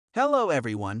Hello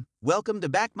everyone, welcome to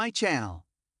back my channel.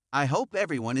 I hope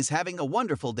everyone is having a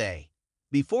wonderful day.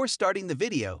 Before starting the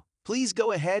video, please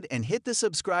go ahead and hit the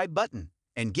subscribe button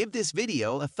and give this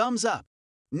video a thumbs up.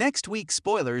 Next week's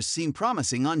spoilers seem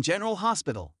promising on General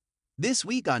Hospital. This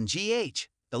week on GH,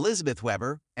 Elizabeth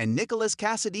Weber and Nicholas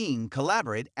Cassadine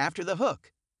collaborate after the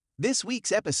hook. This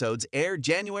week's episodes air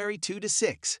January 2 to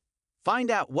 6.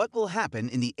 Find out what will happen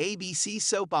in the ABC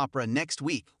soap opera next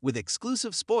week with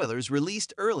exclusive spoilers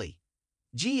released early.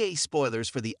 GA spoilers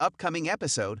for the upcoming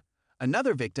episode,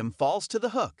 another victim falls to the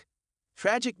hook.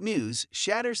 Tragic news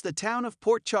shatters the town of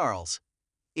Port Charles.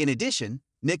 In addition,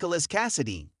 Nicholas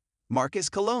Cassadine, Marcus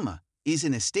Coloma, is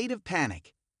in a state of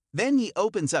panic. Then he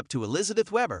opens up to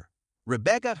Elizabeth Weber,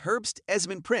 Rebecca Herbst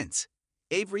Esmond Prince,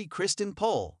 Avery Kristen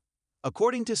Pohl.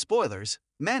 According to spoilers,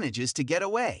 manages to get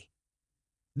away.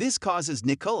 This causes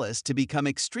Nikolas to become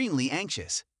extremely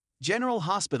anxious. General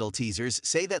Hospital teasers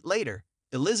say that later,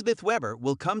 Elizabeth Weber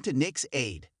will come to Nick's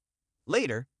aid.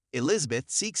 Later, Elizabeth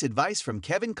seeks advice from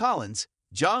Kevin Collins,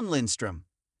 John Lindstrom.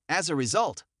 As a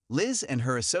result, Liz and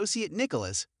her associate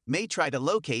Nicholas may try to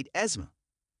locate Esme.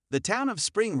 The town of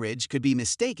Spring Ridge could be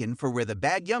mistaken for where the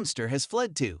bad youngster has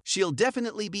fled to. She'll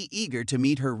definitely be eager to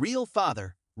meet her real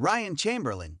father, Ryan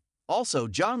Chamberlain, also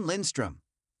John Lindstrom.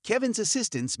 Kevin's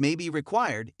assistance may be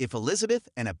required if Elizabeth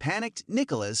and a panicked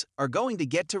Nicholas are going to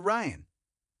get to Ryan.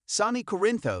 Sonny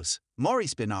Corinthos,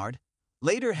 Maurice Bernard,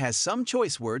 later has some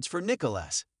choice words for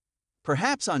Nicholas.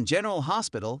 Perhaps on General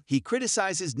Hospital he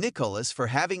criticizes Nicholas for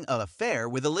having an affair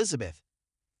with Elizabeth.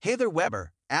 Heather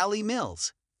Weber, Allie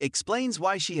Mills, explains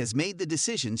why she has made the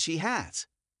decisions she has.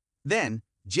 Then,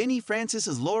 Ginny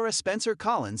Francis's Laura Spencer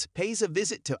Collins pays a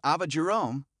visit to Ava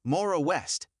Jerome, Maura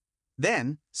West.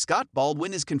 Then, Scott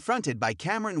Baldwin is confronted by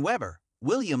Cameron Weber,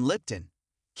 William Lipton,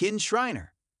 Kin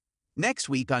Schreiner. Next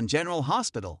week on General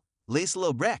Hospital,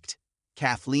 Laszlo Brecht,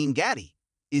 Kathleen Gaddy,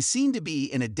 is seen to be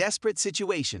in a desperate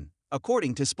situation,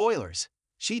 according to spoilers.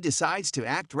 She decides to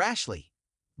act rashly.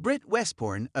 Britt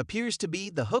Westbourne appears to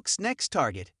be the hook's next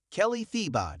target, Kelly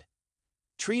Thiebaud.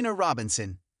 Trina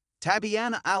Robinson,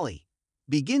 Tabiana Ali,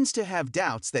 begins to have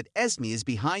doubts that Esme is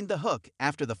behind the hook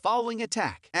after the following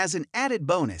attack. As an added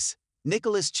bonus,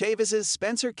 Nicholas Chavez's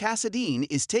Spencer Cassadine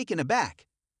is taken aback,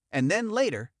 and then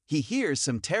later, he hears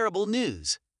some terrible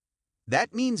news.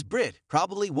 That means Britt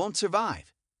probably won't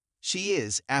survive. She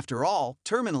is, after all,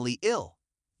 terminally ill.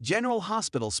 General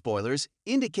Hospital spoilers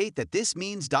indicate that this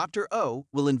means Dr. O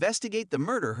will investigate the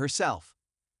murder herself.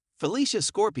 Felicia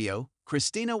Scorpio,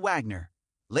 Christina Wagner,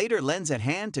 later lends a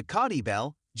hand to Cody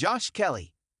Bell, Josh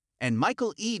Kelly, and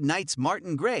Michael E. Knight's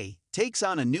Martin Gray takes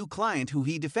on a new client who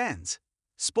he defends.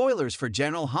 Spoilers for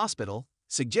General Hospital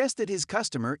suggest that his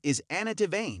customer is Anna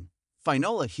Devane,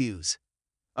 Finola Hughes.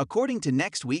 According to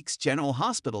next week's General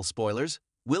Hospital spoilers,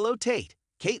 Willow Tate,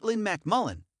 Caitlin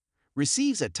McMullen,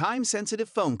 receives a time-sensitive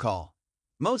phone call.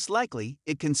 Most likely,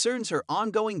 it concerns her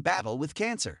ongoing battle with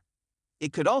cancer.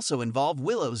 It could also involve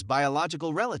Willow's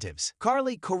biological relatives.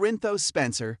 Carly Corinthos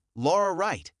Spencer, Laura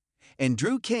Wright, and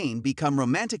Drew Kane become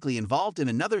romantically involved in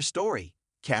another story,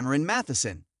 Cameron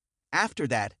Matheson. After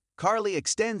that, Carly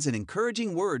extends an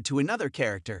encouraging word to another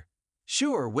character,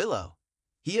 Sure Willow.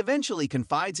 He eventually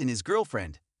confides in his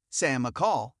girlfriend, Sam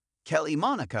McCall, Kelly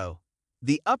Monaco.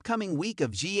 The upcoming week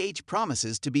of GH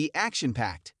promises to be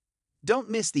action-packed.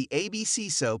 Don't miss the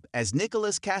ABC soap as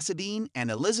Nicholas Cassadine and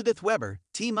Elizabeth Weber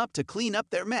team up to clean up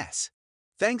their mess.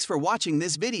 Thanks for watching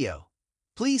this video.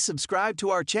 Please subscribe to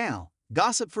our channel,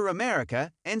 Gossip for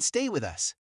America, and stay with us.